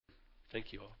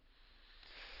Thank you all.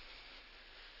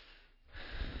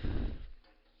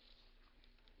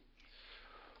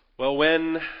 Well,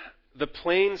 when the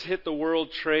planes hit the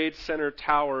World Trade Center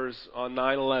towers on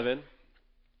 9/11,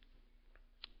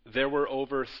 there were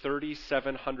over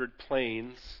 3,700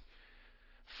 planes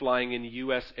flying in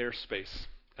U.S. airspace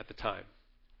at the time.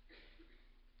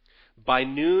 By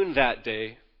noon that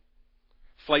day,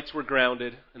 flights were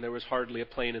grounded and there was hardly a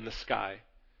plane in the sky.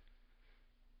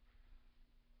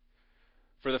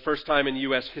 For the first time in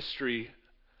U.S. history,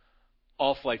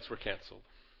 all flights were canceled.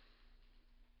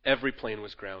 Every plane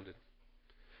was grounded.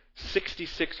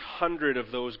 6,600 of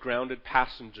those grounded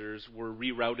passengers were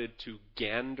rerouted to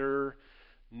Gander,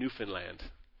 Newfoundland,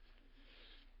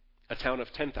 a town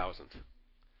of 10,000.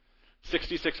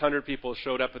 6,600 people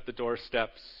showed up at the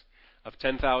doorsteps of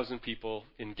 10,000 people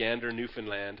in Gander,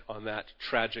 Newfoundland on that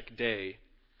tragic day.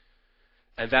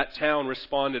 And that town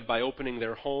responded by opening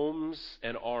their homes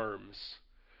and arms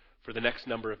for the next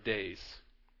number of days.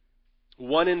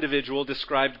 One individual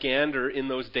described Gander in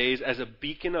those days as a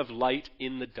beacon of light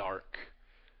in the dark.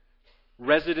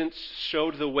 Residents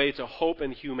showed the way to hope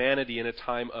and humanity in a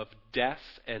time of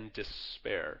death and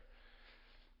despair.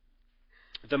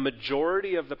 The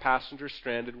majority of the passengers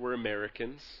stranded were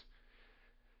Americans.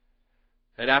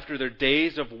 And after their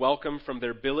days of welcome from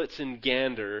their billets in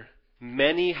Gander,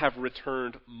 many have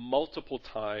returned multiple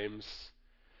times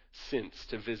since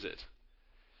to visit.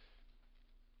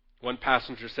 One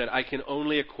passenger said, "I can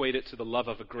only equate it to the love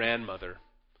of a grandmother,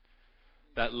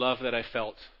 that love that I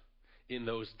felt in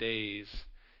those days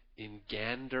in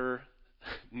Gander,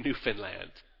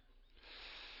 Newfoundland."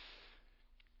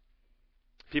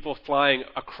 People flying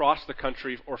across the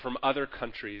country or from other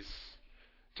countries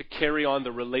to carry on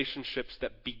the relationships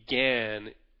that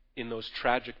began in those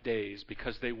tragic days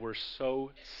because they were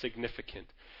so significant.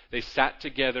 They sat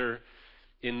together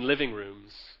in living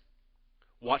rooms,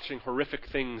 watching horrific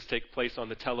things take place on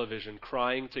the television,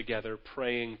 crying together,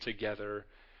 praying together.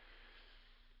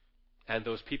 And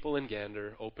those people in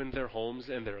Gander opened their homes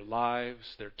and their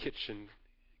lives, their kitchen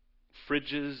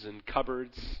fridges and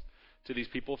cupboards to these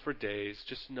people for days,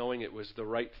 just knowing it was the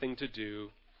right thing to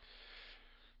do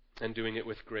and doing it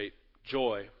with great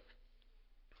joy.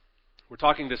 We're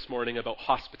talking this morning about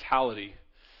hospitality.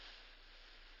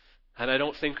 And I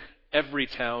don't think every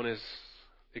town is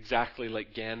exactly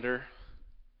like Gander.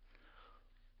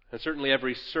 And certainly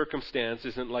every circumstance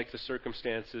isn't like the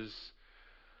circumstances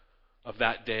of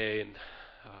that day in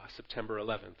September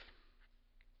 11th.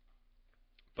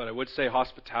 But I would say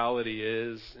hospitality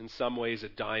is, in some ways, a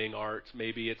dying art.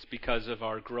 Maybe it's because of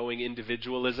our growing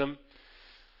individualism,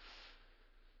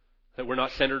 that we're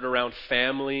not centered around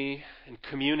family and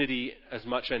community as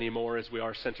much anymore as we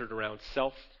are centered around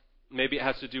self. Maybe it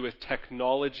has to do with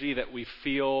technology, that we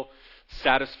feel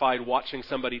satisfied watching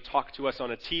somebody talk to us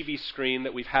on a TV screen,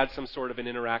 that we've had some sort of an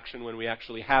interaction when we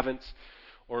actually haven't.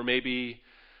 Or maybe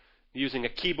using a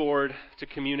keyboard to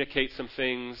communicate some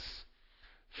things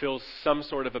fills some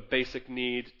sort of a basic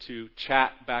need to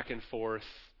chat back and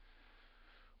forth,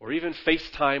 or even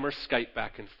FaceTime or Skype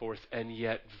back and forth, and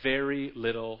yet very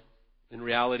little, in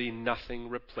reality nothing,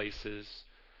 replaces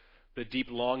the deep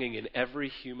longing in every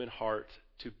human heart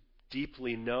to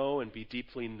deeply know and be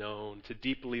deeply known, to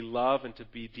deeply love and to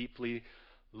be deeply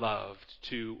loved,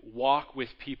 to walk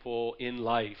with people in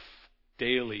life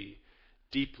daily,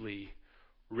 deeply,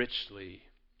 richly.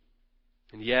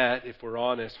 And yet, if we're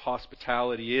honest,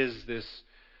 hospitality is this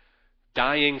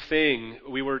dying thing.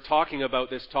 We were talking about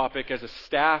this topic as a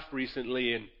staff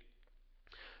recently,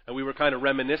 and we were kind of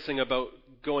reminiscing about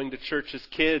going to church as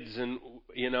kids. And,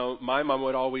 my mom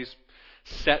would always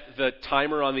set the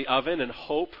timer on the oven and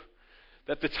hope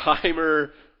that the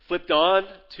timer flipped on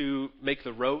to make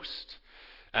the roast.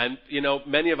 And,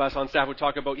 many of us on staff would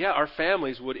talk about, our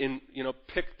families would,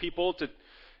 pick people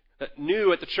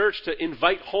new at the church to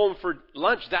invite home for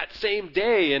lunch that same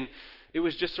day. And it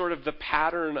was just sort of the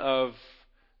pattern of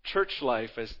church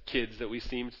life as kids that we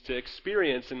seemed to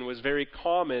experience, and was very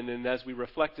common. And as we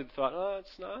reflected, thought,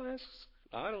 it's not,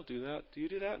 I don't do that. Do you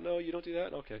do that? No, you don't do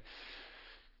that? Okay. It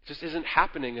just isn't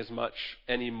happening as much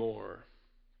anymore.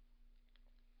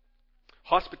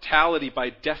 Hospitality, by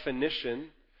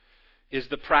definition, is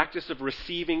the practice of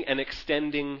receiving and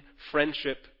extending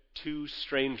friendship to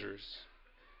strangers.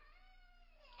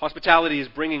 Hospitality is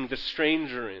bringing the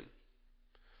stranger in.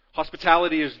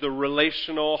 Hospitality is the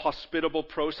relational, hospitable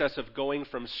process of going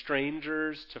from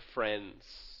strangers to friends.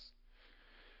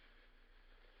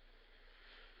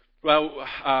 Well,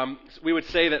 we would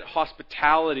say that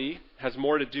hospitality has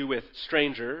more to do with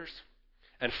strangers,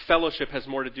 and fellowship has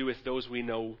more to do with those we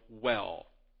know well.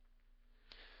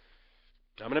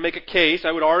 I'm going to make a case.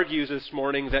 I would argue this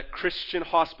morning that Christian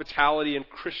hospitality and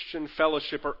Christian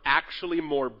fellowship are actually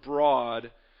more broad,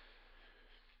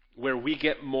 where we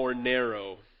get more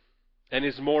narrow, and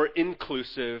is more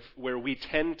inclusive, where we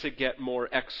tend to get more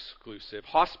exclusive.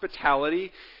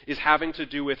 Hospitality is having to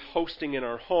do with hosting in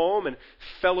our home, and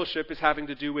fellowship is having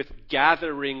to do with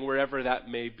gathering wherever that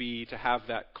may be to have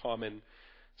that common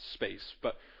space.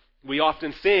 But we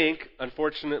often think,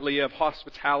 unfortunately, of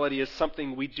hospitality as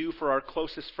something we do for our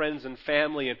closest friends and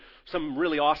family and some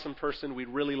really awesome person we'd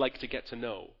really like to get to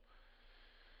know.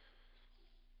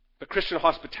 But Christian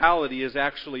hospitality is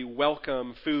actually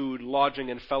welcome, food, lodging,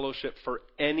 and fellowship for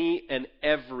any and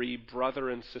every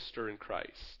brother and sister in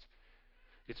Christ.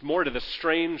 It's more to the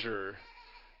stranger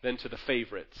than to the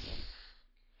favorites.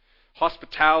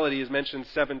 Hospitality is mentioned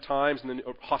 7 times, and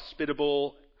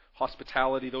hospitable,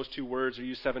 hospitality, those 2 words are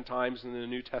used 7 times in the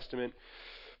New Testament.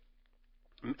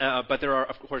 But there are,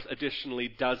 of course, additionally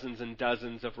dozens and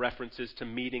dozens of references to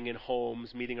meeting in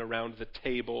homes, meeting around the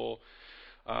table,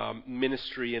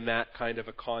 ministry in that kind of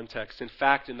a context. In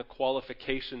fact, in the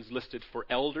qualifications listed for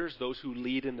elders, those who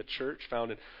lead in the church, found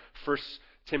in 1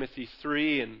 Timothy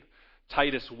 3 and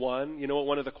Titus 1, you know what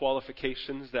one of the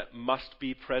qualifications that must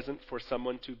be present for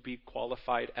someone to be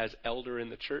qualified as elder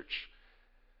in the church?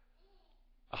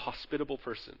 A hospitable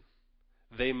person.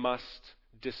 They must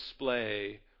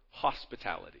display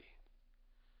hospitality.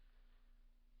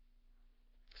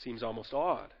 Seems almost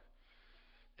odd.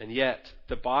 And yet,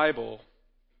 the Bible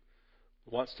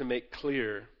wants to make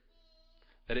clear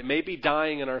that it may be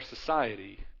dying in our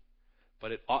society,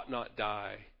 but it ought not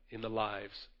die in the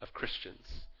lives of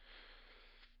Christians.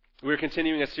 We're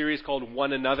continuing a series called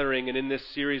One Anothering, and in this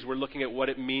series we're looking at what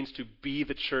it means to be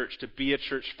the church, to be a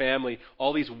church family.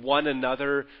 All these one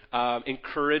another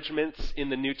encouragements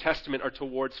in the New Testament are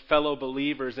towards fellow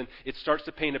believers, and it starts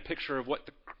to paint a picture of what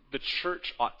the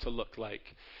church ought to look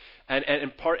like. And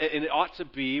it ought to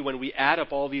be, when we add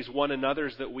up all these one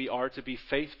another's that we are to be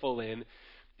faithful in,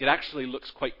 it actually looks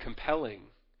quite compelling,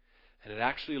 and it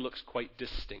actually looks quite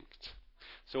distinct.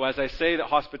 So as I say that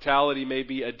hospitality may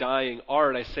be a dying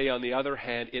art, I say on the other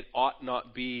hand, it ought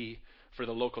not be for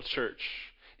the local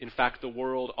church. In fact, the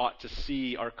world ought to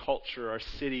see, our culture, our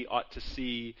city ought to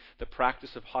see the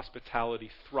practice of hospitality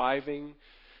thriving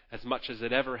as much as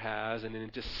it ever has, and in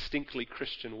distinctly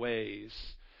Christian ways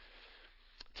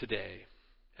today.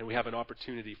 And we have an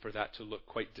opportunity for that to look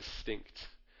quite distinct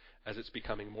as it's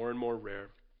becoming more and more rare.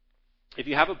 If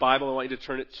you have a Bible, I want you to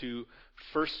turn it to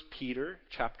 1 Peter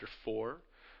chapter 4.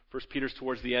 1 Peter's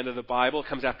towards the end of the Bible. It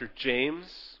comes after James,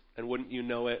 and wouldn't you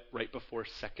know it, right before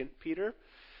 2 Peter.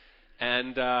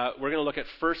 And we're going to look at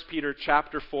 1 Peter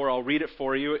chapter 4. I'll read it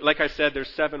for you. Like I said, there's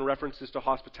 7 references to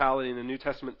hospitality in the New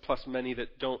Testament, plus many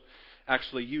that don't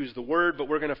actually use the word, but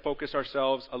we're going to focus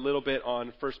ourselves a little bit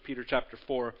on 1 Peter chapter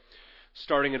 4,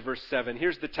 starting at verse 7.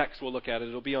 Here's the text we'll look at.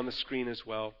 It'll be on the screen as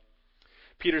well.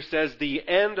 Peter says, "The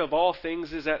end of all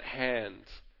things is at hand.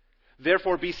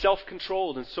 Therefore be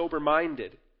self-controlled and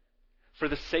sober-minded for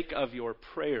the sake of your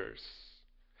prayers.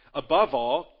 Above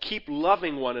all, keep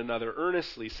loving one another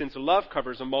earnestly, since love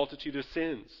covers a multitude of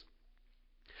sins.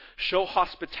 Show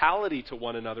hospitality to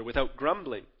one another without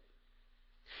grumbling.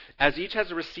 As each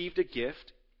has received a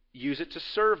gift, use it to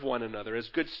serve one another as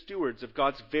good stewards of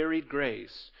God's varied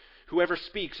grace. Whoever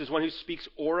speaks is one who speaks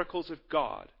oracles of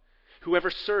God. Whoever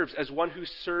serves as one who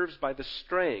serves by the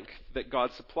strength that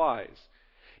God supplies,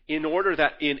 in order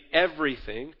that in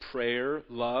everything, prayer,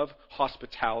 love,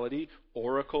 hospitality,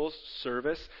 oracles,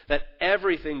 service, that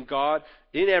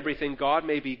in everything God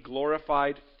may be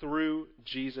glorified through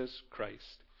Jesus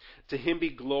Christ. To him be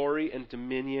glory and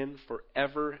dominion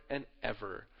forever and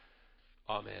ever.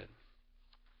 Amen."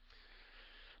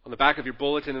 On the back of your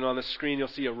bulletin and on the screen, you'll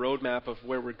see a roadmap of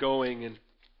where we're going, and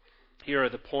here are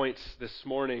the points this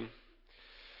morning.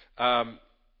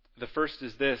 The first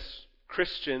is this: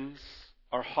 Christians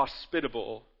are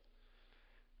hospitable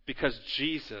because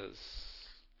Jesus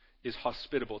is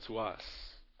hospitable to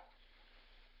us.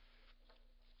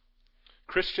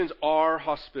 Christians are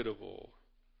hospitable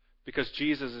because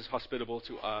Jesus is hospitable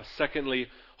to us. Secondly,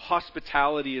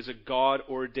 hospitality is a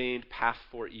God-ordained path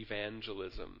for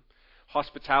evangelism.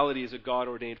 Hospitality is a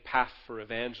God-ordained path for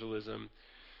evangelism.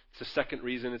 It's the second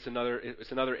reason. It's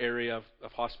another area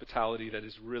of hospitality that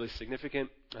is really significant.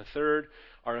 And third,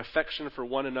 our affection for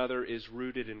one another is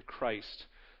rooted in Christ,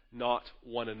 not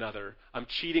one another. I'm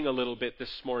cheating a little bit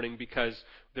this morning because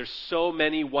there's so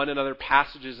many one another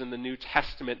passages in the New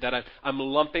Testament that I'm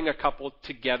lumping a couple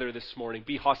together this morning.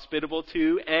 Be hospitable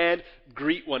to and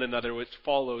greet one another, which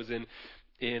follows in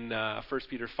 1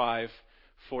 Peter 5,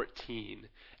 14.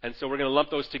 And so we're going to lump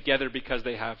those together because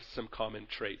they have some common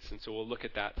traits. And so we'll look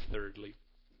at that thirdly.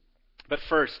 But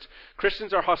first,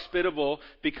 Christians are hospitable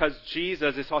because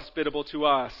Jesus is hospitable to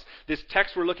us. This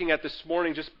text we're looking at this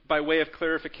morning, just by way of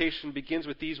clarification, begins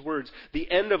with these words: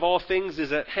 the end of all things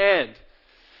is at hand.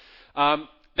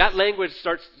 That language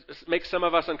makes some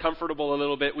of us uncomfortable a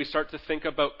little bit. We start to think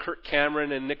about Kirk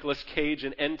Cameron and Nicolas Cage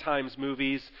in end times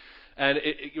movies, and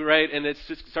it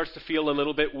starts to feel a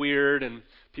little bit weird, and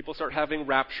people start having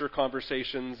rapture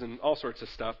conversations and all sorts of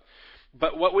stuff.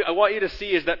 But I want you to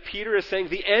see is that Peter is saying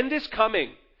the end is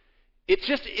coming. It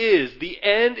just is. The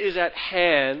end is at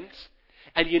hand,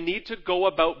 and you need to go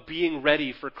about being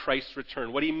ready for Christ's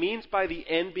return. What he means by the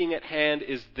end being at hand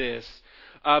is this.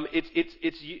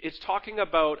 It's talking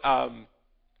about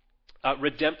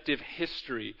redemptive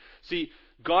history. See,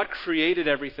 God created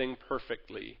everything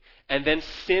perfectly, and then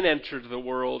sin entered the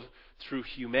world through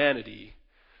humanity.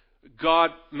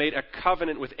 God made a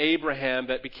covenant with Abraham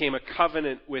that became a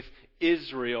covenant with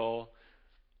Israel,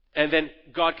 and then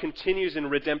God continues in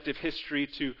redemptive history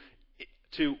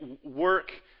to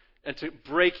work and to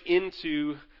break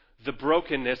into the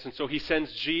brokenness, and so he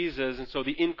sends Jesus, and so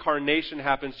the incarnation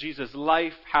happens, Jesus'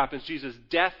 life happens, Jesus'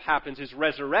 death happens, his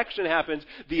resurrection happens,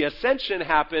 the ascension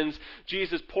happens,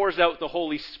 Jesus pours out the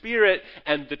Holy Spirit,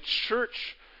 and the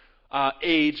church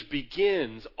age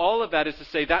begins. All of that is to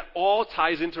say that all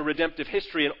ties into redemptive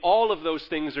history, and all of those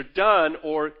things are done,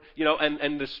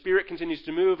 and the Spirit continues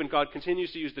to move, and God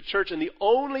continues to use the church, and the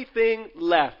only thing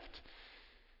left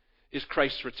is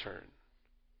Christ's return.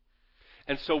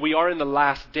 And so we are in the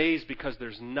last days because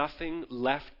there's nothing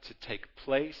left to take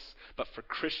place but for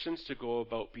Christians to go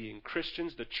about being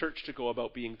Christians, the church to go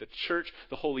about being the church,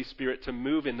 the Holy Spirit to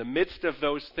move in the midst of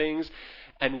those things,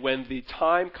 and when the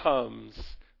time comes,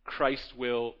 Christ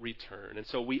will return. And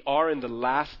so we are in the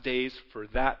last days for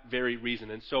that very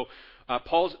reason. And so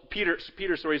Peter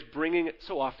is bringing it.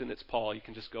 So often it's Paul, you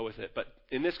can just go with it. But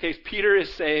in this case, Peter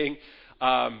is saying,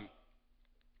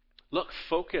 look,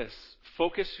 focus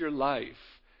your life.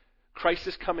 Christ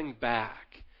is coming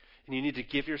back, and you need to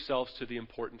give yourselves to the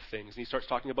important things. And he starts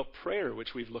talking about prayer,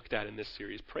 which we've looked at in this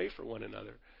series. Pray for one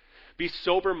another. Be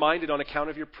sober-minded on account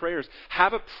of your prayers.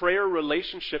 Have a prayer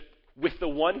relationship with the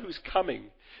one who's coming,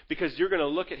 because you're going to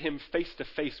look at him face to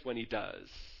face when he does.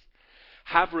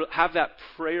 Have that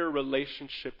prayer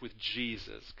relationship with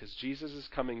Jesus, because Jesus is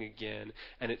coming again,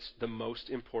 and it's the most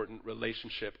important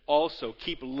relationship. Also,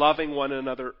 keep loving one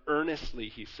another earnestly,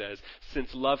 he says,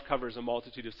 since love covers a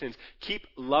multitude of sins. Keep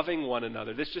loving one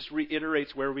another. This just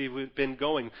reiterates where we've been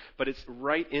going, but it's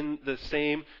right in the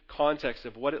same context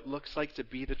of what it looks like to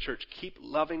be the church. Keep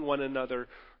loving one another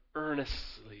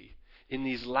earnestly. In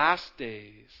these last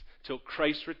days, till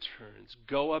Christ returns,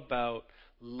 go about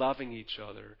loving each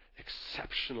other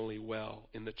exceptionally well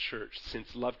in the church,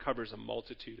 since love covers a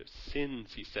multitude of sins,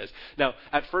 he says. Now,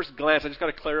 at first glance, I just got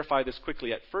to clarify this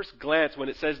quickly. At first glance, when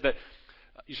it says that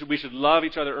we should love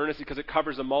each other earnestly because it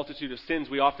covers a multitude of sins,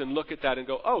 we often look at that and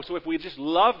go, oh, so if we just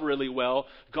love really well,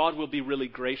 God will be really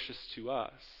gracious to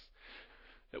us.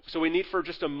 So we need for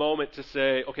just a moment to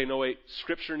say, okay, no, wait,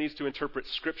 Scripture needs to interpret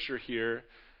Scripture here.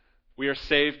 We are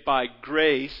saved by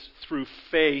grace through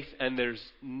faith, and there's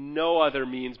no other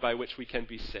means by which we can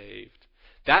be saved.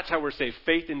 That's how we're saved.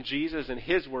 Faith in Jesus and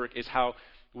his work is how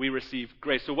we receive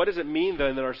grace. So what does it mean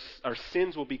then that our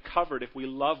sins will be covered if we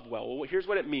love well? Well, here's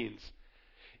what it means.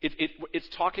 It's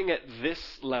talking at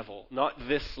this level, not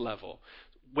this level.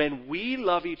 When we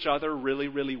love each other really,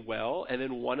 really well, and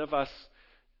then one of us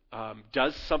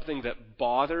does something that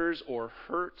bothers or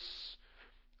hurts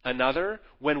another,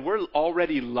 when we're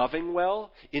already loving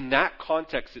well, in that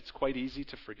context, it's quite easy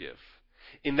to forgive.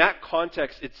 In that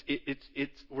context,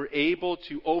 we're able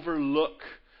to overlook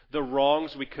the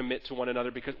wrongs we commit to one another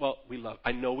because,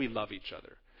 I know we love each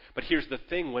other. But here's the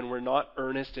thing, when we're not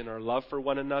earnest in our love for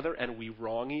one another and we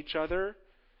wrong each other,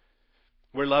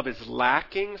 where love is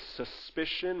lacking,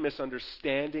 suspicion,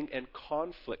 misunderstanding, and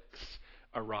conflicts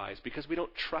arise because we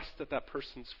don't trust that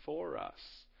person's for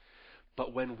us.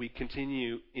 But when we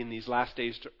continue in these last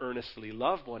days to earnestly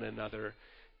love one another,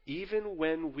 even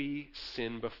when we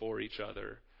sin before each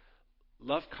other,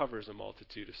 love covers a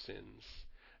multitude of sins.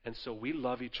 And so we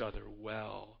love each other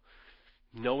well,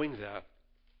 knowing that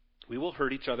we will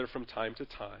hurt each other from time to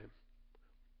time.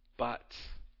 But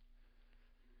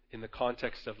in the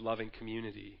context of loving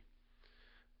community,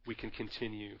 we can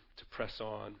continue to press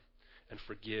on and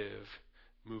forgive,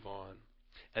 move on.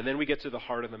 And then we get to the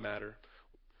heart of the matter.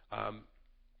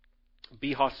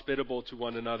 Be hospitable to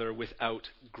one another without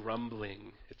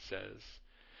grumbling, it says.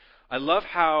 I love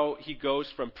how he goes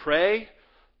from pray,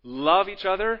 love each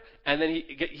other, and then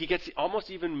he gets almost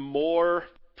even more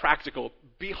practical.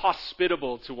 Be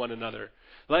hospitable to one another.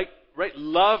 Like, right,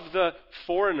 love the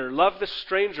foreigner, love the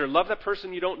stranger, love the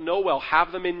person you don't know well,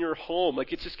 have them in your home.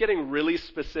 Like, it's just getting really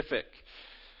specific.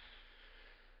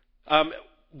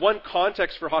 One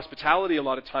context for hospitality a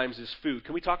lot of times is food.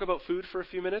 Can we talk about food for a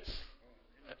few minutes?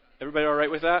 Everybody all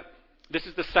right with that? This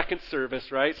is the second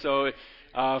service, right? So,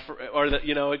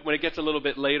 when it gets a little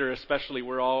bit later, especially,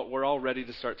 we're all ready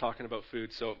to start talking about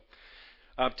food. So,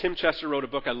 Tim Chester wrote a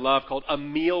book I love called A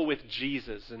Meal with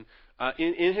Jesus, and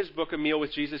in his book A Meal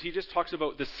with Jesus, he just talks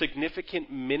about the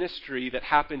significant ministry that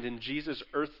happened in Jesus'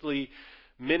 earthly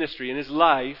ministry in his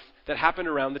life that happened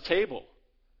around the table.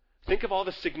 Think of all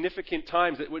the significant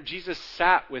times that when Jesus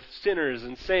sat with sinners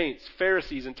and saints,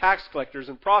 Pharisees and tax collectors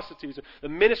and prostitutes, the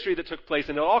ministry that took place,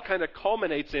 and it all kind of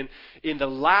culminates in the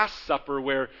Last Supper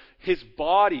where his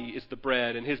body is the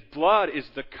bread and his blood is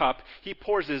the cup. He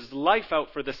pours his life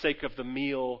out for the sake of the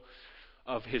meal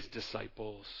of his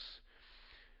disciples.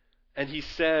 And he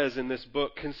says in this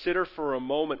book, consider for a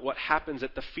moment what happens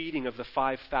at the feeding of the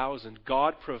 5,000.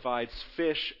 God provides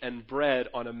fish and bread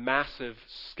on a massive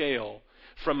scale.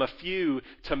 From a few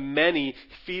to many,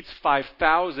 feeds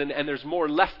 5,000, and there's more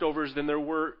leftovers than there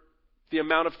were the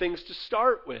amount of things to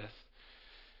start with.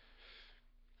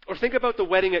 Or think about the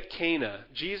wedding at Cana.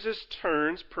 Jesus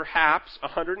turns perhaps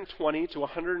 120 to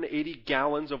 180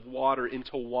 gallons of water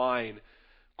into wine,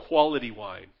 quality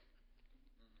wine.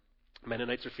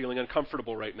 Mennonites are feeling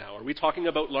uncomfortable right now. Are we talking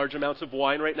about large amounts of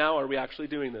wine right now? Or are we actually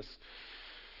doing this?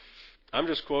 I'm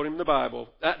just quoting the Bible.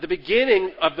 At the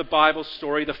beginning of the Bible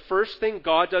story, the first thing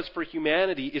God does for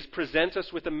humanity is present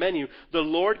us with a menu. The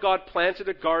Lord God planted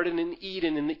a garden in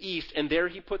Eden in the east, and there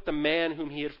he put the man whom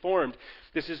he had formed.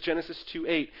 This is Genesis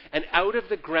 2:8. And out of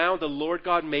the ground the Lord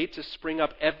God made to spring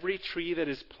up every tree that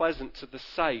is pleasant to the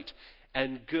sight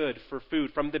and good for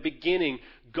food. From the beginning,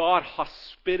 God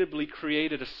hospitably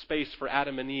created a space for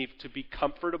Adam and Eve to be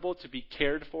comfortable, to be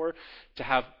cared for, to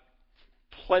have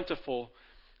plentiful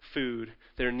food,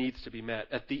 their needs to be met.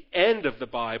 At the end of the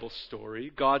Bible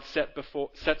story, God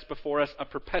sets before us a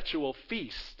perpetual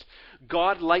feast.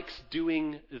 God likes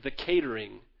doing the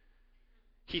catering.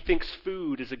 He thinks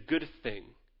food is a good thing.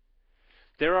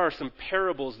 There are some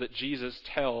parables that Jesus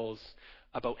tells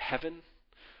about heaven,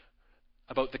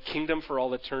 about the kingdom for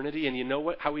all eternity, and you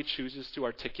know how he chooses to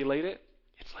articulate it?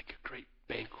 It's like a great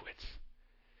banquet.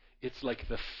 It's like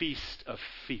the feast of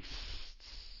feasts.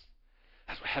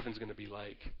 That's what heaven's going to be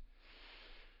like.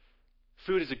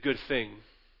 Food is a good thing.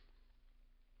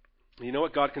 You know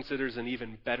what God considers an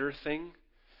even better thing?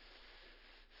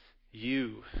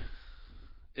 You.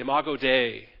 Imago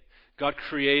Dei. God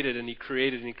created and he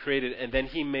created and he created, and then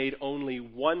he made only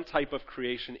one type of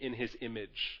creation in his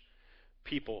image.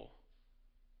 People.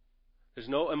 There's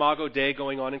no Imago Dei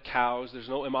going on in cows. There's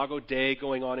no Imago Dei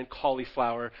going on in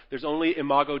cauliflower. There's only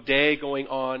Imago Dei going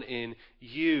on in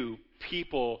you,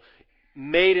 people,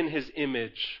 made in his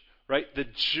image, right? The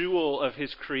jewel of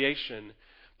his creation.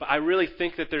 But I really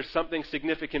think that there's something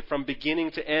significant from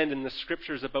beginning to end in the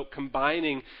scriptures about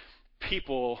combining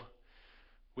people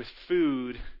with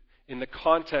food in the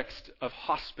context of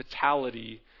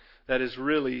hospitality that is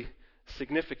really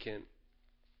significant.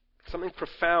 Something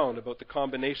profound about the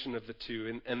combination of the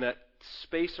two, and that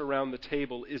space around the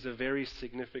table is a very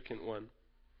significant one.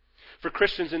 For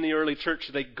Christians in the early church,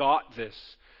 they got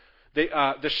this.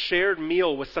 The shared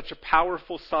meal was such a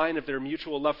powerful sign of their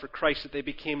mutual love for Christ that they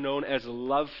became known as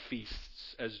love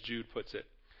feasts, as Jude puts it.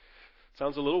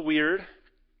 Sounds a little weird.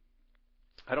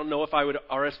 I don't know if I would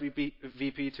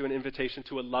RSVP to an invitation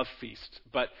to a love feast,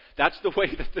 but that's the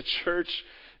way that the church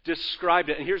described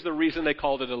it. And here's the reason they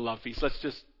called it a love feast. Let's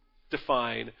just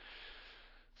define,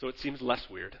 so it seems less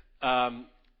weird.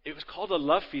 It was called a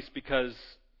love feast because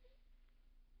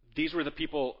these were the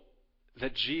people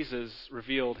that Jesus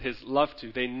revealed his love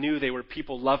to. They knew they were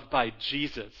people loved by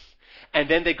Jesus. And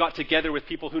then they got together with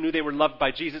people who knew they were loved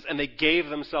by Jesus, and they gave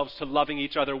themselves to loving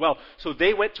each other well. So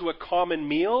they went to a common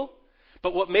meal,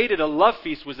 but what made it a love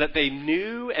feast was that they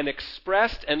knew and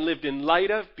expressed and lived in light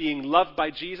of being loved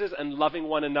by Jesus and loving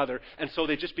one another. And so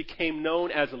they just became known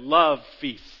as love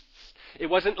feasts. It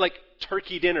wasn't like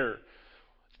turkey dinner.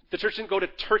 The church didn't go to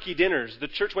turkey dinners. The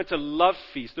church went to love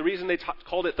feasts. The reason they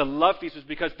called it the love feast was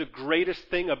because the greatest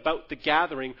thing about the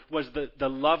gathering was the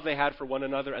love they had for one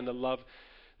another and the love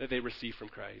that they received from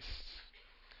Christ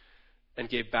and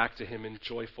gave back to him in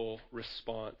joyful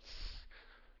response.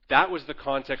 That was the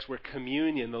context where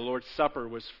communion, the Lord's Supper,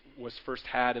 was first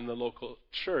had in the local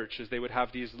church, as they would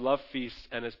have these love feasts,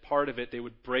 and as part of it they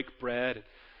would break bread and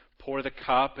pour the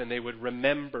cup, and they would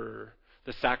remember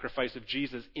the sacrifice of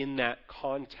Jesus in that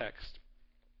context.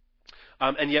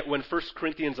 And yet when 1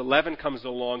 Corinthians 11 comes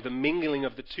along, the mingling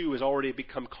of the two has already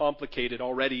become complicated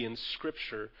already in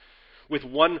Scripture. With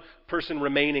one person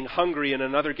remaining hungry and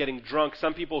another getting drunk,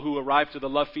 some people who arrive to the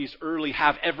love feast early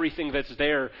have everything that's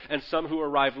there, and some who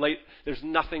arrive late, there's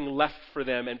nothing left for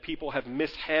them, and people have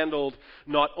mishandled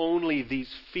not only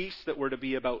these feasts that were to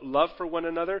be about love for one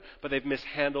another, but they've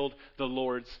mishandled the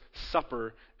Lord's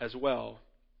Supper as well.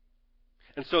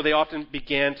 And so they often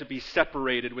began to be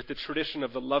separated, with the tradition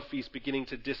of the love feast beginning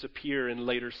to disappear in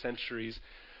later centuries.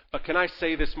 But can I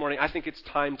say this morning, I think it's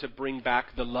time to bring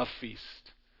back the love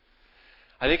feast.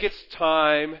 I think it's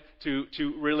time to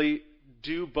really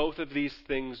do both of these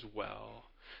things well.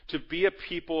 To be a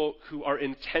people who are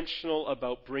intentional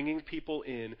about bringing people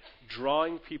in,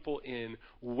 drawing people in,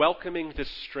 welcoming this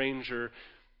stranger,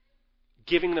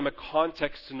 giving them a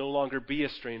context to no longer be a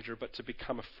stranger, but to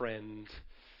become a friend.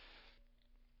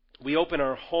 We open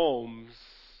our homes,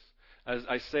 as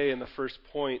I say in the first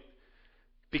point,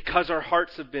 because our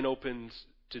hearts have been opened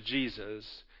to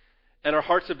Jesus. And our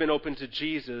hearts have been opened to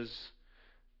Jesus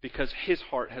because His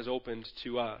heart has opened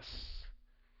to us.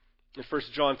 In 1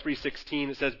 John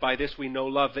 3:16 it says, "By this we know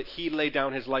love, that He laid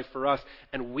down His life for us,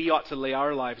 and we ought to lay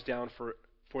our lives down for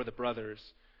the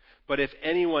brothers. But if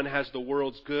anyone has the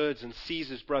world's goods and sees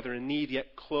his brother in need,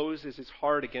 yet closes his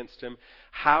heart against him,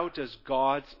 how does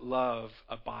God's love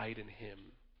abide in him?"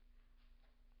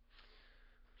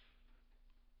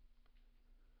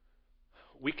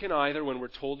 We can either, when we're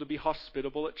told to be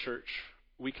hospitable at church,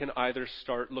 we can either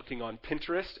start looking on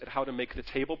Pinterest at how to make the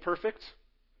table perfect,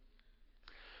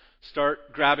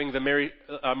 start grabbing the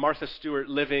Martha Stewart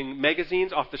Living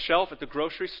magazines off the shelf at the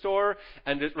grocery store,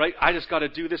 and I just got to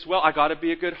do this well. I got to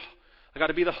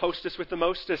be the hostess with the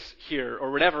mostess here,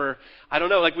 or whatever. I don't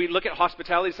know. Like, we look at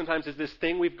hospitality sometimes as this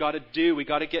thing we've got to do, we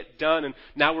got to get done, and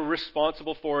now we're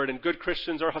responsible for it. And good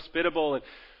Christians are hospitable,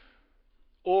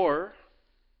 or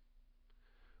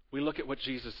we look at what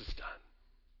Jesus has done.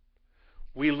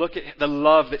 We look at the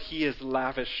love that He has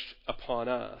lavished upon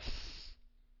us.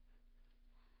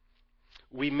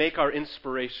 We make our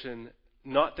inspiration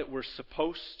not that we're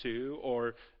supposed to,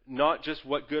 or not just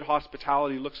what good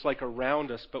hospitality looks like around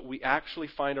us, but we actually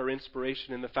find our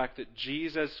inspiration in the fact that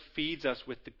Jesus feeds us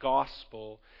with the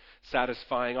gospel,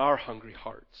 satisfying our hungry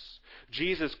hearts.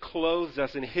 Jesus clothes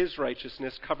us in His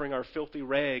righteousness, covering our filthy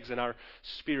rags and our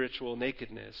spiritual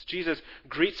nakedness. Jesus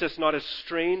greets us not as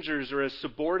strangers or as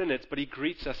subordinates, but He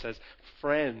greets us as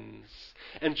friends.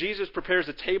 And Jesus prepares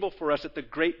a table for us at the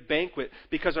great banquet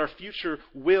because our future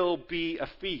will be a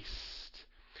feast.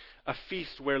 A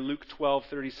feast where Luke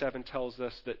 12:37 tells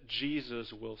us that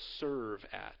Jesus will serve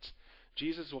at.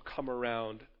 Jesus will come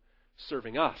around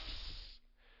serving us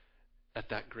at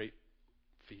that great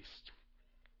feast.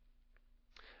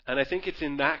 And I think it's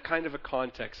in that kind of a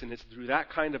context, and it's through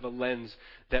that kind of a lens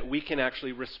that we can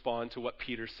actually respond to what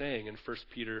Peter's saying in 1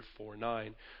 Peter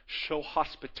 4:9. Show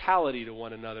hospitality to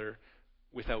one another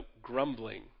without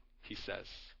grumbling, he says.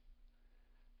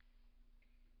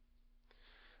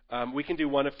 We can do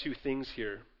one of two things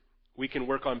here. We can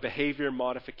work on behavior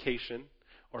modification,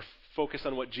 or focus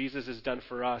on what Jesus has done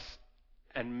for us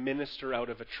and minister out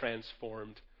of a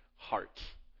transformed heart,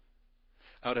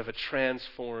 out of a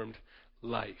transformed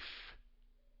life.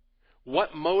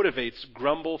 What motivates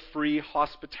grumble-free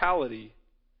hospitality?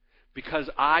 Because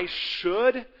I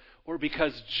should, or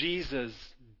because Jesus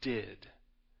did?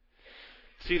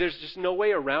 See, there's just no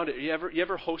way around it. You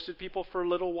ever hosted people for a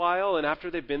little while, and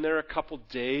after they've been there a couple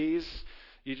days,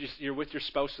 you're with your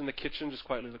spouse in the kitchen, just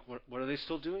quietly like, what are they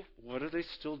still doing? What are they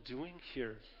still doing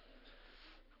here?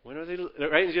 When are they?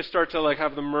 Right, and you just start to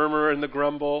have the murmur and the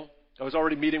grumble. I was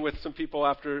already meeting with some people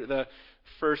after the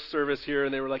first service here,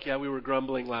 and they were like, "Yeah, we were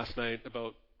grumbling last night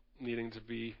about needing to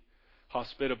be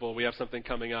hospitable. We have something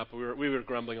coming up. We were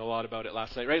grumbling a lot about it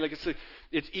last night." Right? Like,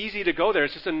 it's easy to go there.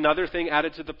 It's just another thing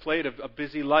added to the plate of a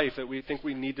busy life that we think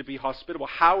we need to be hospitable.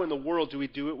 How in the world do we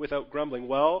do it without grumbling?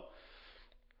 Well,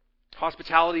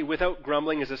 hospitality without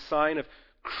grumbling is a sign of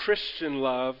Christian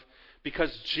love,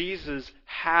 because Jesus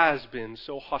has been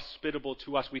so hospitable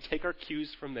to us. We take our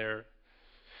cues from there.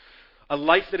 A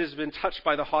life that has been touched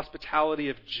by the hospitality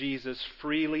of Jesus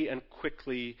freely and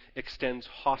quickly extends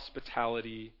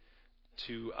hospitality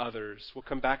to others. We'll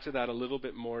come back to that a little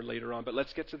bit more later on, but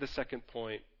let's get to the second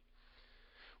point.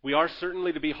 We are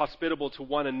certainly to be hospitable to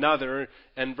one another,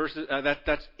 and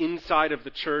that's inside of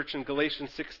the church, and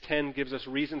Galatians 6:10 gives us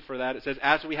reason for that. It says,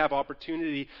 "As we have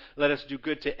opportunity, let us do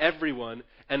good to everyone,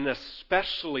 and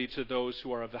especially to those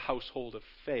who are of the household of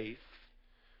faith."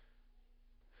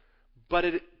 But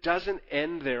it doesn't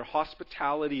end there.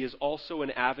 Hospitality is also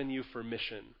an avenue for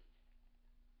mission.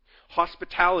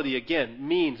 Hospitality, again,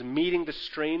 means meeting the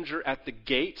stranger at the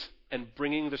gate and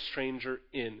bringing the stranger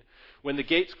in. When the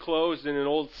gates closed in an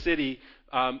old city,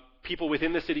 people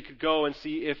within the city could go and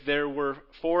see if there were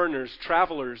foreigners,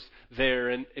 travelers there,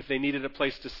 and if they needed a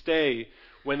place to stay.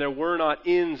 When there were not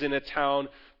inns in a town,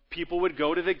 people would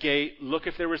go to the gate, look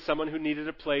if there was someone who needed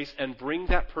a place, and bring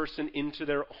that person into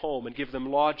their home and give them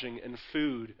lodging and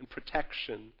food and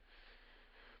protection.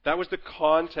 That was the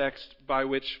context by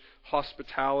which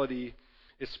hospitality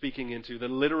is speaking into. The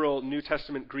literal New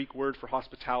Testament Greek word for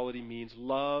hospitality means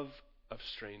love of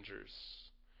strangers.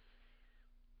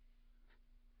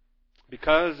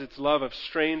 Because it's love of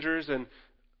strangers and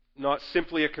not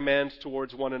simply a command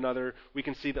towards one another, we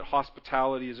can see that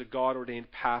hospitality is a God-ordained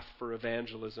path for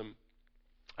evangelism.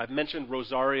 I've mentioned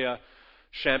Rosaria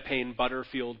Champagne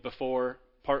Butterfield before,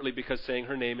 partly because saying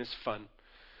her name is fun.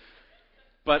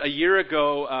 But a year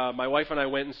ago, my wife and I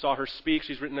went and saw her speak.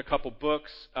 She's written a couple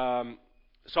books.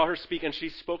 Saw her speak, and she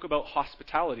spoke about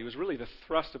hospitality. It was really the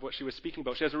thrust of what she was speaking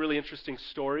about. She has a really interesting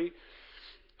story.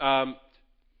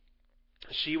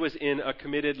 She was in a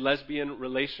committed lesbian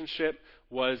relationship,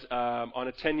 was on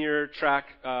a 10-year track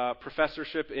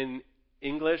professorship in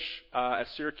English at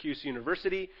Syracuse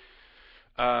University.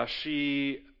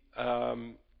 She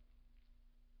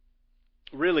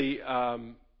really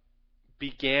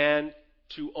began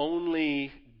to only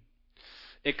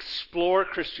explore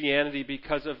Christianity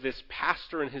because of this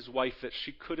pastor and his wife that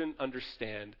she couldn't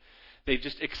understand. They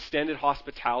just extended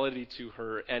hospitality to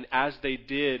her, and as they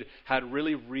did, had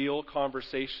really real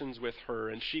conversations with her,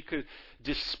 and she could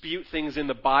dispute things in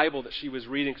the Bible that she was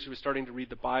reading, because she was starting to read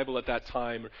the Bible at that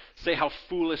time, or say how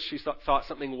foolish she thought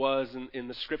something was in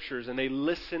the Scriptures, and they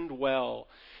listened well.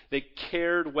 They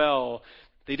cared well.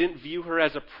 They didn't view her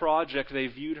as a project. They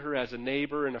viewed her as a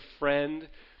neighbor and a friend,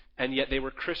 and yet they were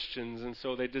Christians, and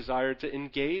so they desired to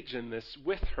engage in this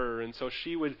with her. And so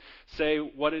she would say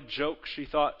what a joke she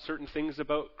thought certain things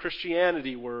about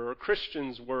Christianity were, or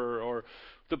Christians were, or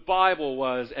the Bible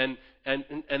was, and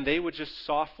they would just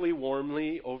softly,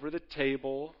 warmly, over the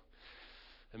table,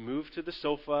 and move to the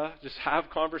sofa, just have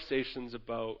conversations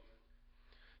about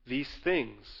these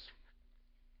things.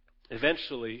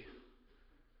 Eventually,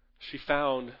 she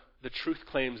found the truth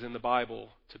claims in the Bible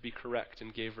to be correct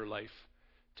and gave her life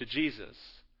to Jesus.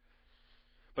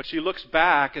 But she looks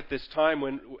back at this time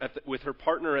with her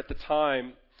partner at the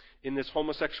time in this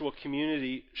homosexual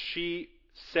community. She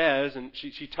says, and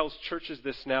she tells churches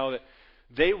this now, that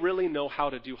they really know how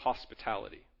to do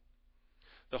hospitality.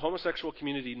 The homosexual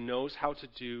community knows how to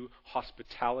do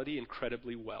hospitality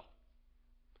incredibly well,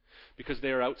 because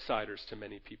they are outsiders to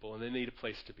many people and they need a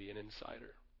place to be, an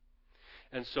insider.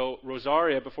 And so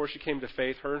Rosaria, before she came to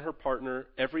faith, her and her partner,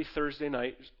 every Thursday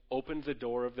night, opened the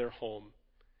door of their home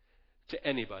to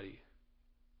anybody,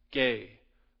 gay,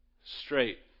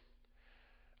 straight,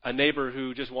 a neighbor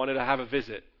who just wanted to have a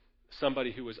visit,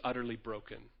 somebody who was utterly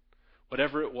broken.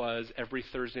 Whatever it was, every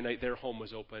Thursday night their home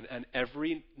was open. And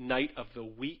every night of the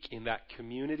week in that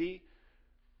community,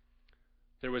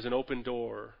 there was an open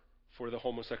door for the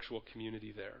homosexual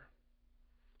community there,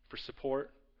 for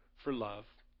support, for love.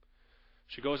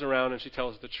 She goes around and she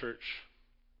tells the church,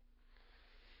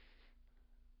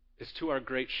 it's to our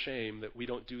great shame that we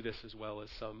don't do this as well as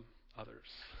some others.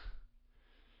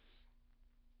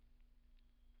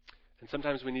 And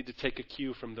sometimes we need to take a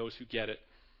cue from those who get it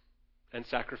and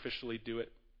sacrificially do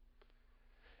it,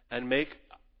 and make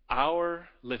our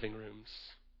living rooms,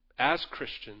 as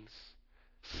Christians,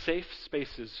 safe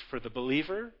spaces for the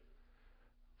believer,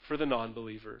 for the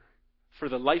non-believer, for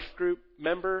the life group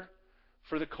member,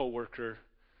 for the coworker,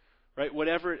 right?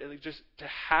 Whatever, just to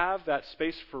have that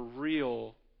space for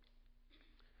real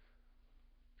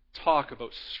talk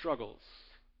about struggles,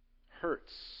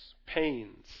 hurts,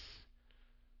 pains.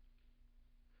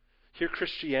 Hear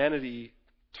Christianity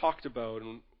talked about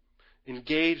and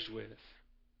engaged with.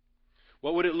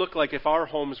 What would it look like if our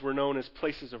homes were known as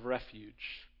places of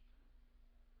refuge?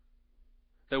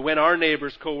 That when our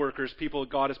neighbors, coworkers, people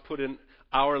God has put in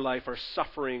our life are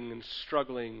suffering and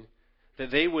struggling,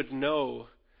 that they would know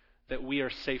that we are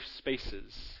safe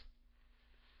spaces.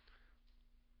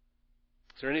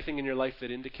 Is there anything in your life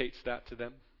that indicates that to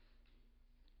them?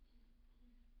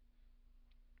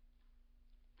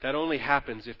 That only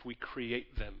happens if we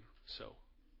create them so.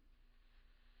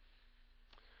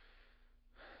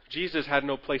 Jesus had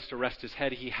no place to rest his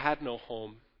head. He had no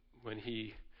home when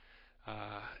he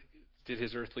did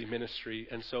his earthly ministry.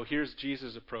 And so here's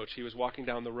Jesus' approach. He was walking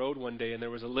down the road one day, and there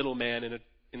was a little man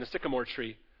in a sycamore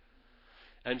tree.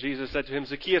 And Jesus said to him,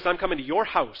 Zacchaeus, I'm coming to your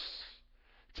house.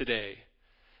 today.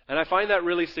 And I find that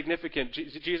really significant.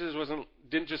 Jesus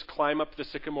didn't just climb up the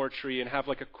sycamore tree and have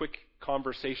like a quick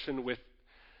conversation with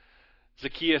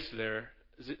Zacchaeus there.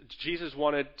 Jesus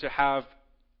wanted to have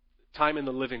time in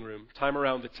the living room, time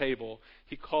around the table.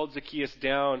 He called Zacchaeus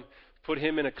down, put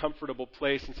him in a comfortable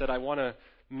place, and said, I want to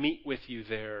meet with you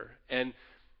there. And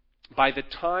by the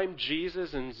time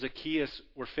Jesus and Zacchaeus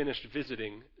were finished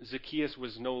visiting, Zacchaeus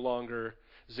was no longer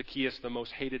Zacchaeus, the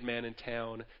most hated man in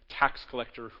town, tax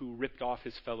collector who ripped off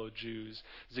his fellow Jews.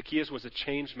 Zacchaeus was a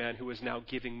changed man who was now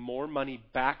giving more money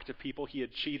back to people he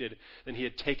had cheated than he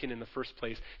had taken in the first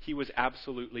place. He was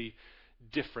absolutely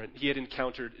different. He had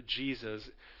encountered Jesus,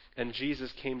 and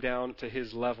Jesus came down to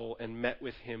his level and met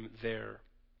with him there.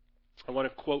 I want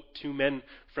to quote two men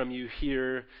from you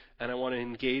here, and I want to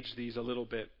engage these a little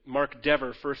bit. Mark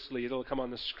Dever, firstly, it'll come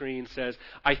on the screen, says,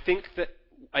 I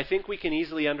think we can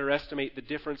easily underestimate the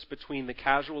difference between the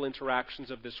casual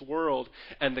interactions of this world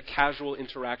and the casual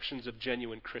interactions of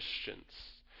genuine Christians.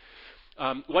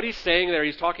 What he's saying there,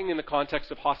 he's talking in the context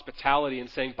of hospitality and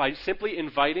saying by simply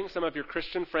inviting some of your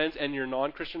Christian friends and your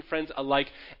non-Christian friends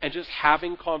alike and just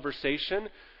having conversation,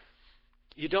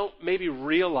 you don't maybe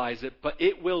realize it, but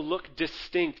it will look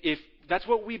distinct. If that's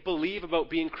what we believe about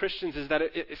being Christians, is that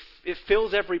it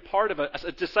fills every part of us.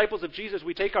 As disciples of Jesus,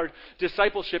 we take our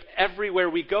discipleship everywhere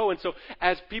we go. And so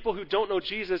as people who don't know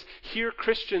Jesus hear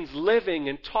Christians living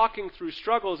and talking through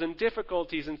struggles and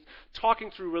difficulties and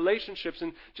talking through relationships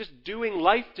and just doing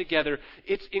life together,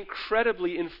 it's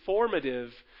incredibly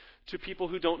informative to people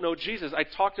who don't know Jesus. I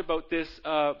talked about this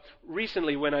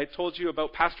recently when I told you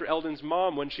about Pastor Eldon's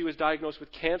mom when she was diagnosed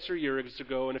with cancer years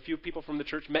ago, and a few people from the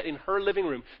church met in her living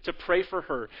room to pray for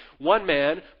her. One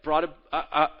man brought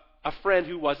a friend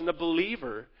who wasn't a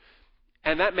believer,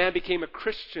 and that man became a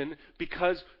Christian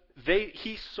because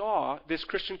he saw this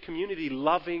Christian community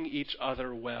loving each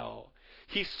other well.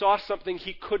 He saw something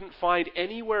he couldn't find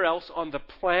anywhere else on the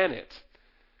planet.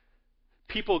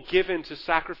 People given to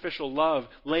sacrificial love,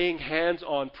 laying hands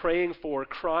on, praying for,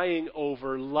 crying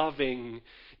over, loving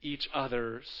each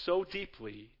other so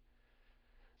deeply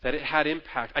that it had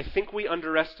impact. I think we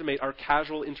underestimate our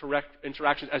casual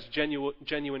interactions as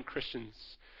genuine Christians,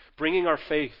 bringing our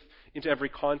faith into every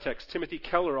context. Timothy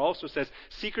Keller also says,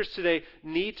 seekers today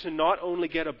need to not only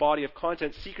get a body of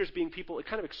content, seekers being people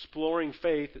kind of exploring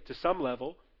faith to some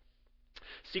level.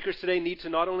 Seekers today need to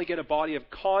not only get a body of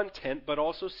content, but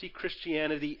also see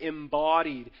Christianity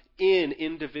embodied in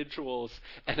individuals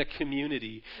and a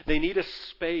community. They need a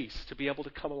space to be able to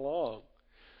come along.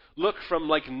 Look, from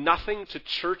like nothing to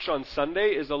church on Sunday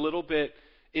is a little bit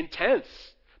intense.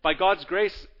 By God's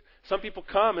grace, some people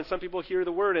come and some people hear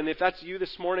the word. And if that's you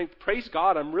this morning, praise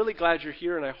God. I'm really glad you're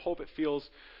here, and I hope it feels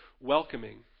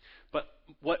welcoming. But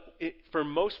for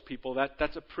most people,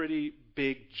 that's a pretty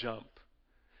big jump.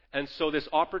 And so this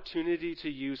opportunity to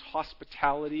use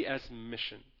hospitality as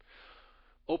mission,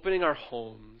 opening our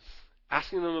homes,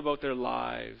 asking them about their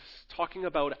lives, talking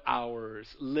about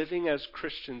ours, living as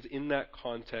Christians in that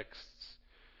context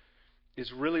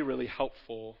is really, really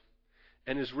helpful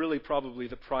and is really probably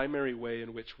the primary way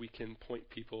in which we can point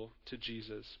people to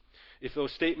Jesus. If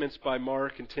those statements by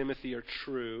Mark and Timothy are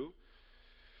true,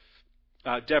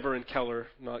 Dever and Keller,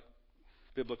 not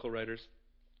biblical writers,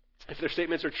 if their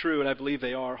statements are true, and I believe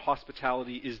they are,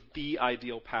 hospitality is the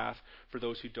ideal path for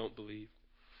those who don't believe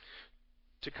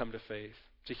to come to faith,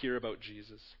 to hear about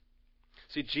Jesus.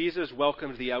 See, Jesus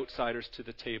welcomed the outsiders to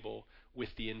the table with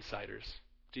the insiders.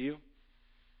 Do you?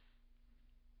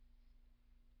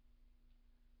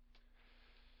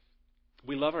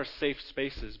 We love our safe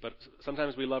spaces, but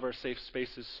sometimes we love our safe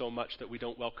spaces so much that we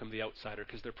don't welcome the outsider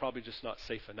because they're probably just not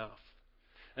safe enough.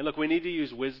 And look, we need to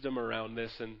use wisdom around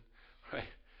this, and right.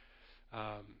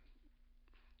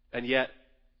 And yet,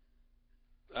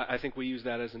 I think we use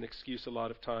that as an excuse a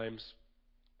lot of times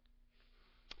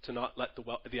to not let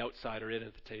the outsider in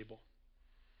at the table.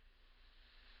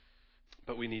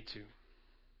 But we need to.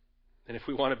 And if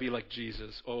we want to be like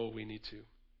Jesus, we need to.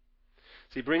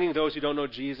 See, bringing those who don't know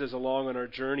Jesus along on our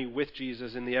journey with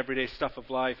Jesus in the everyday stuff of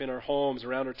life, in our homes,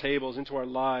 around our tables, into our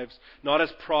lives, not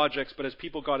as projects, but as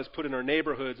people God has put in our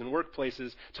neighborhoods and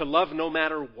workplaces to love no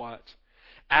matter what.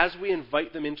 As we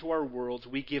invite them into our worlds,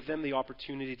 we give them the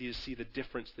opportunity to see the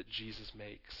difference that Jesus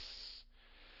makes.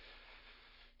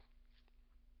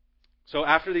 So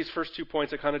after these first 2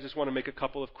 points, I kind of just want to make a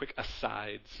couple of quick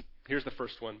asides. Here's the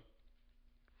first one.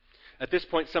 At this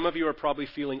point, some of you are probably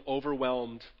feeling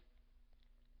overwhelmed.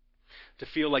 To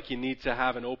feel like you need to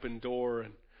have an open door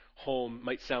and home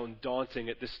might sound daunting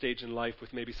at this stage in life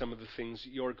with maybe some of the things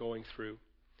you're going through.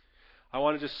 I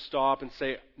want to just stop and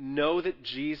say, know that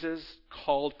Jesus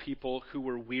called people who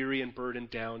were weary and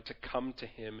burdened down to come to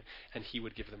him, and he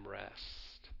would give them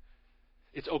rest.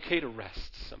 It's okay to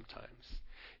rest sometimes.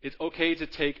 It's okay to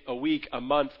take a week, a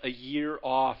month, a year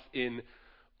off in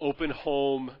open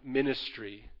home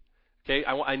ministry. Okay,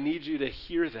 I need you to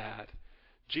hear that.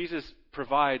 Jesus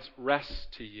provides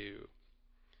rest to you.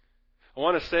 I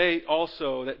want to say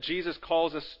also that Jesus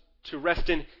calls us to rest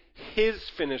in his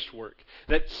finished work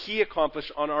that he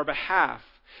accomplished on our behalf.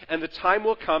 And the time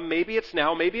will come, maybe it's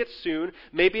now, maybe it's soon,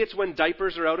 maybe it's when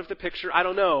diapers are out of the picture, I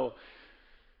don't know.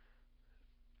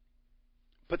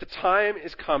 But the time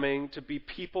is coming to be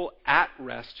people at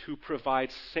rest who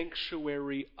provide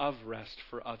sanctuary of rest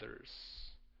for others.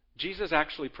 Jesus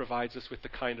actually provides us with the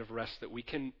kind of rest that we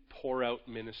can pour out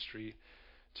ministry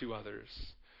to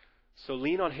others. So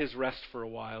lean on his rest for a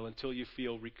while until you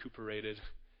feel recuperated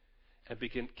and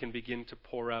can begin to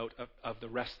pour out of the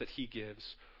rest that he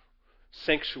gives,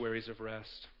 sanctuaries of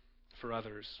rest for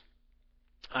others.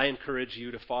 I encourage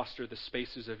you to foster the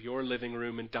spaces of your living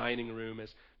room and dining room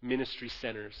as ministry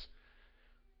centers.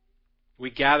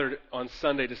 We gathered on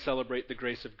Sunday to celebrate the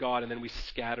grace of God, and then we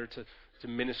scatter to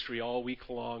ministry all week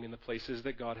long in the places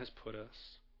that God has put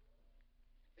us.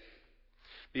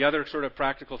 The other sort of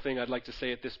practical thing I'd like to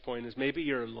say at this point is maybe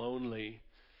you're lonely.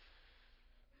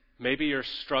 Maybe you're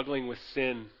struggling with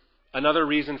sin. Another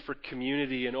reason for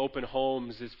community and open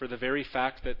homes is for the very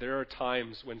fact that there are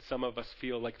times when some of us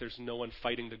feel like there's no one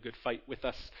fighting the good fight with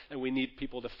us, and we need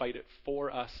people to fight it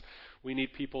for us. We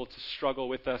need people to struggle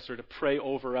with us or to pray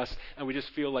over us, and we just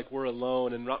feel like we're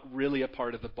alone and not really a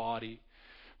part of the body.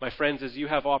 My friends, as you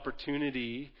have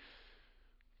opportunity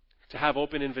to have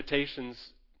open invitations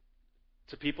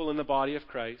to people in the body of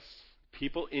Christ,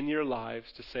 people in your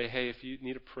lives to say, hey, if you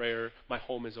need a prayer, my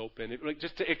home is open.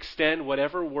 Just to extend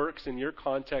whatever works in your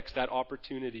context, that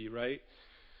opportunity, right?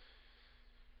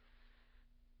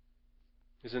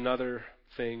 Is another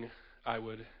thing I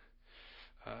would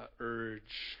urge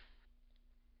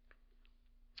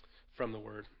from the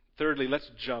Word. Thirdly, let's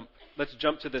jump. Let's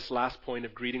jump to this last point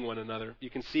of greeting one another. You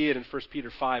can see it in 1 Peter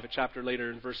 5, a chapter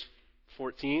later in verse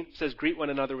 14. It says, greet one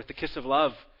another with the kiss of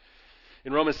love.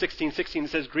 In Romans 16:16 it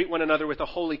says, greet one another with a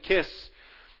holy kiss.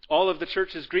 All of the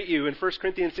churches greet you. In 1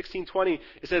 Corinthians 16:20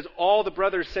 it says, all the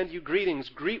brothers send you greetings.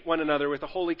 Greet one another with a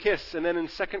holy kiss. And then in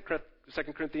 2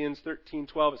 Corinthians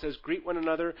 13:12 it says, greet one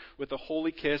another with a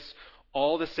holy kiss.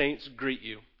 All the saints greet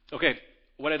you. Okay,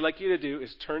 what I'd like you to do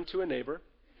is turn to a neighbor.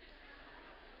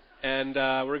 And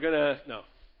we're going to... No.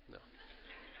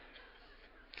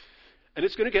 And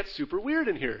it's going to get super weird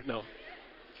in here. No.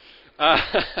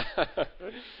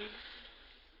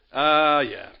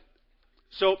 Yeah.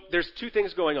 So there's two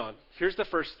things going on. Here's the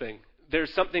first thing.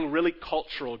 There's something really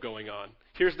cultural going on.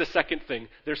 Here's the second thing.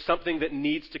 There's something that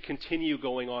needs to continue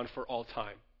going on for all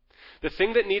time. The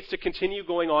thing that needs to continue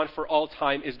going on for all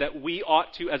time is that we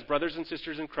ought to, as brothers and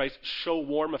sisters in Christ, show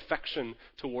warm affection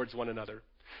towards one another.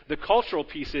 The cultural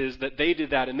piece is that they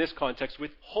did that in this context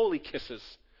with holy kisses.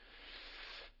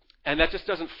 And that just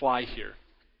doesn't fly here.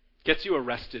 Gets you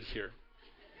arrested here.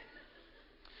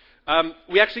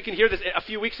 We actually can hear this. A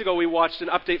few weeks ago, we watched an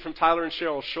update from Tyler and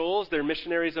Cheryl Scholes. They're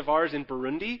missionaries of ours in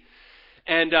Burundi.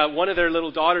 And one of their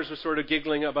little daughters was sort of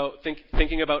giggling about,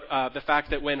 thinking about the fact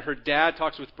that when her dad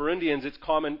talks with Burundians, it's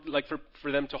common like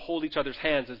for them to hold each other's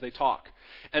hands as they talk.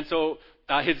 And so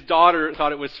his daughter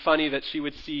thought it was funny that she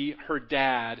would see her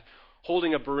dad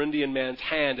holding a Burundian man's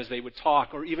hand as they would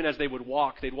talk, or even as they would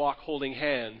walk, they'd walk holding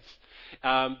hands,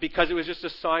 because it was just a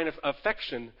sign of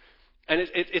affection. And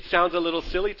it sounds a little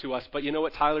silly to us, but you know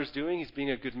what Tyler's doing? He's being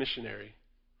a good missionary.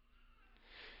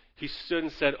 He stood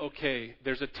and said, okay,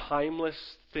 there's a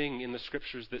timeless thing in the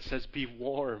Scriptures that says be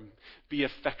warm, be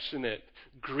affectionate,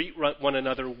 greet one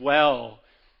another well.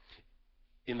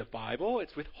 In the Bible,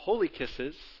 it's with holy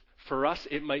kisses. For us,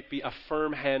 it might be a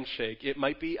firm handshake. It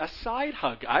might be a side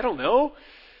hug. I don't know.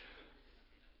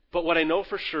 But what I know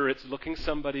for sure, it's looking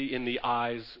somebody in the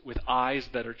eyes with eyes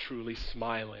that are truly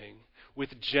smiling,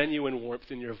 with genuine warmth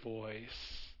in your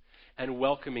voice, and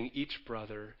welcoming each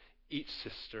brother, each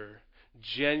sister,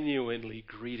 genuinely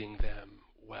greeting them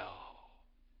well.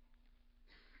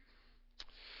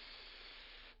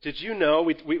 Did you know,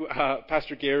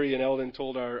 Pastor Gary and Eldon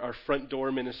told our front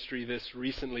door ministry this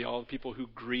recently, all the people who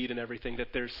greet and everything,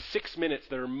 that there's 6 minutes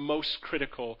that are most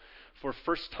critical for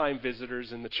first-time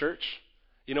visitors in the church.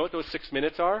 You know what those 6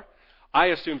 minutes are? I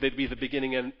assumed they'd be the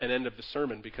beginning and end of the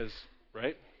sermon because,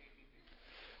 right?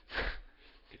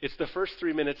 It's the first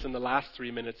 3 minutes and the last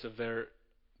 3 minutes of their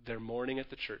morning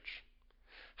at the church.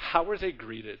 How were they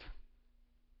greeted?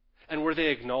 And were they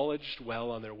acknowledged well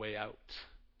on their way out?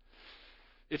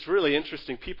 It's really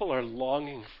interesting. People are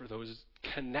longing for those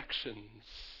connections.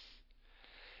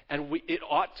 And it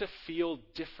ought to feel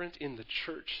different in the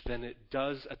church than it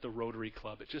does at the Rotary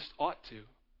Club. It just ought to.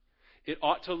 It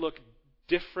ought to look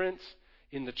different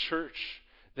in the church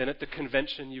than at the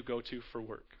convention you go to for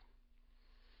work.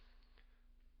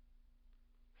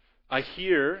 I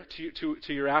hear,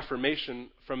 to your affirmation,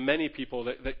 from many people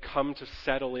that come to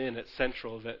settle in at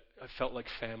Central that I felt like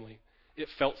family. It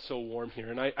felt so warm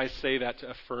here. And I say that to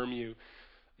affirm you.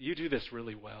 You do this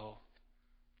really well.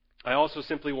 I also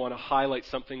simply want to highlight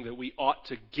something that we ought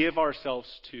to give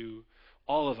ourselves to,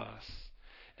 all of us.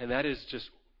 And that is just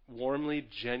warmly,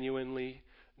 genuinely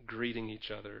greeting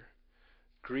each other.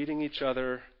 Greeting each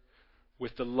other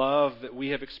with the love that we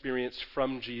have experienced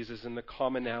from Jesus and the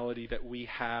commonality that we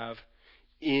have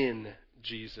in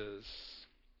Jesus.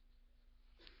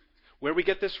 Where we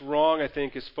get this wrong, I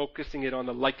think, is focusing it on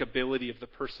the likability of the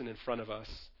person in front of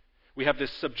us. We have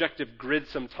this subjective grid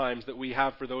sometimes that we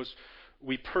have for those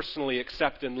we personally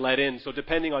accept and let in. So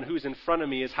depending on who's in front of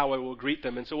me is how I will greet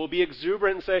them. And so we'll be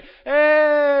exuberant and say,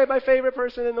 "Hey, my favorite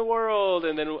person in the world."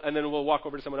 And then we'll walk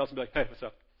over to someone else and be like, "Hey, what's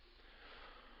up?"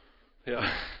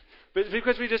 Yeah. But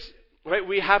because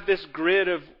we have this grid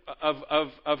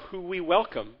of who we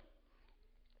welcome.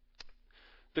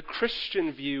 The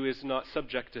Christian view is not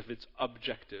subjective, it's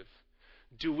objective.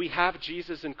 Do we have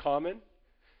Jesus in common?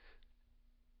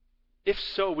 If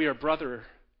so, we are brother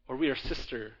or we are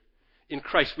sister. In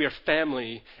Christ, we are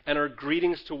family, and our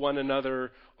greetings to one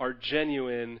another are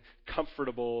genuine,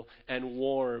 comfortable, and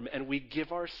warm, and we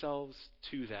give ourselves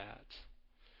to that.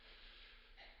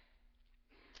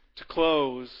 To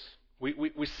close,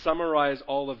 we summarize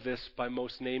all of this by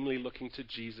most namely looking to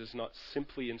Jesus, not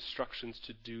simply instructions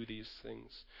to do these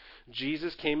things.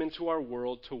 Jesus came into our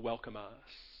world to welcome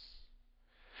us.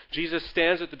 Jesus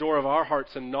stands at the door of our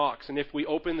hearts and knocks, and if we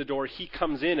open the door, he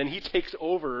comes in and he takes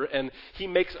over and he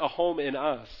makes a home in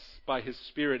us by his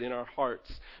Spirit in our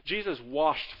hearts. Jesus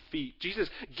washed feet. Jesus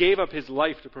gave up his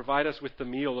life to provide us with the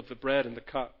meal of the bread and the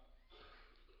cup.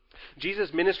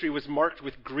 Jesus' ministry was marked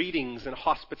with greetings and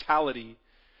hospitality.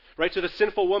 Right, to the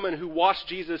sinful woman who washed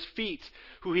Jesus' feet,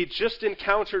 who he just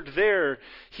encountered there,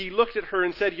 he looked at her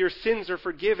and said, "Your sins are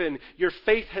forgiven. Your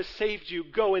faith has saved you.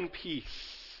 Go in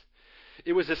peace."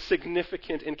 It was a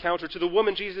significant encounter. To the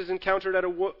woman Jesus encountered at a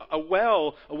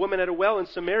woman at a well in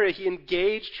Samaria, he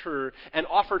engaged her and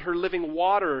offered her living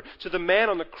water. To the man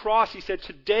on the cross, he said,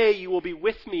 "Today you will be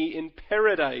with me in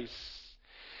paradise."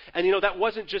 And that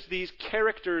wasn't just these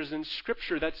characters in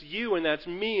Scripture. That's you and that's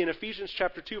me. In Ephesians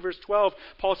chapter 2, verse 12,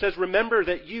 Paul says, "Remember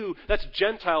that you," that's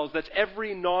Gentiles, that's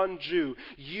every non-Jew,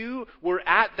 "you were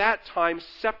at that time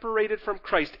separated from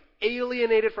Christ,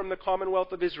 alienated from the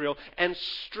commonwealth of Israel, and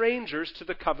strangers to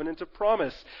the covenant of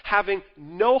promise, having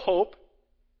no hope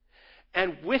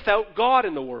and without God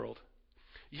in the world.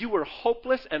 You were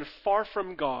hopeless and far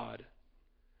from God.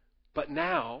 But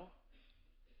now,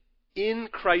 in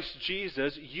Christ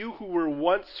Jesus, you who were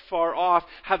once far off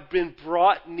have been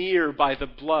brought near by the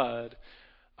blood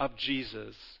of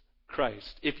Jesus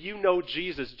Christ." If you know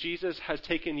Jesus, Jesus has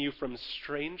taken you from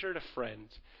stranger to friend.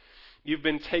 You've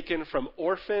been taken from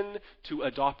orphan to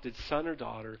adopted son or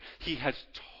daughter. He has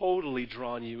totally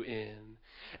drawn you in.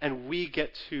 And we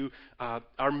get to,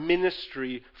 our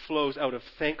ministry flows out of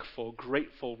thankful,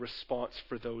 grateful response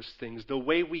for those things. The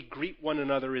way we greet one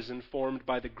another is informed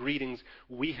by the greetings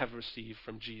we have received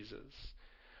from Jesus.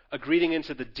 A greeting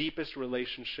into the deepest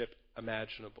relationship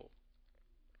imaginable.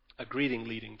 A greeting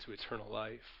leading to eternal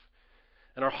life.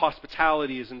 And our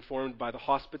hospitality is informed by the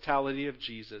hospitality of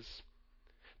Jesus,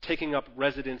 taking up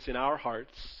residence in our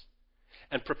hearts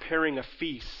and preparing a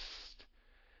feast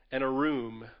and a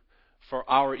room for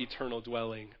our eternal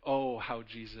dwelling. Oh, how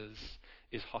Jesus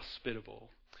is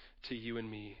hospitable to you and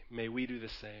me. May we do the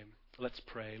same. Let's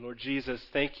pray. Lord Jesus,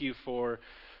 thank you for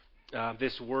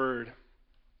this word.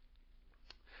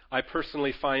 I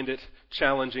personally find it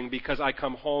challenging because I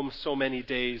come home so many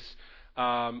days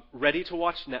ready to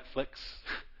watch Netflix,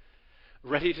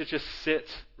 ready to just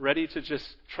sit, ready to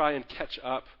just try and catch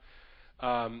up,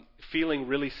 feeling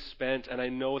really spent. And I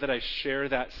know that I share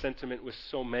that sentiment with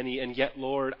so many. And yet,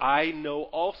 Lord, I know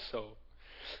also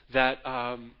that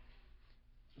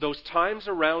those times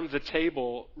around the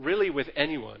table, really with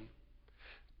anyone,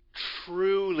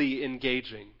 truly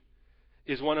engaging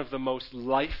is one of the most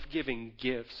life-giving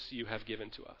gifts you have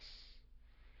given to us.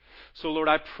 So, Lord,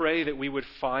 I pray that we would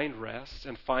find rest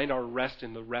and find our rest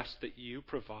in the rest that you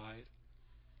provide.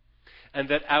 And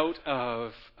that out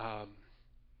of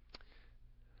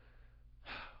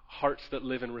hearts that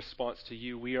live in response to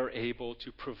you, we are able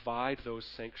to provide those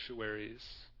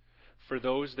sanctuaries for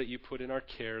those that you put in our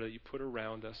care, that you put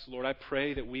around us. Lord, I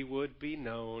pray that we would be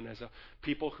known as a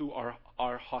people who are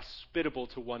hospitable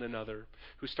to one another,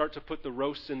 who start to put the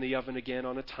roasts in the oven again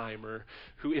on a timer,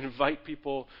 who invite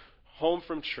people home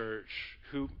from church,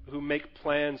 who make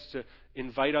plans to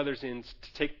invite others in,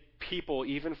 to take people,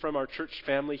 even from our church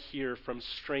family here, from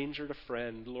stranger to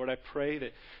friend. Lord, I pray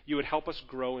that you would help us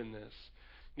grow in this.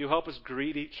 You help us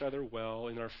greet each other well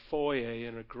in our foyer,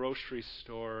 in a grocery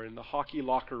store, in the hockey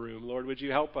locker room. Lord, would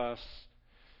you help us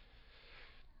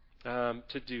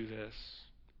to do this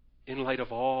in light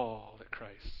of all that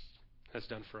Christ has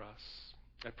done for us?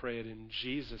 I pray it in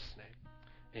Jesus'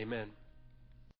 name. Amen.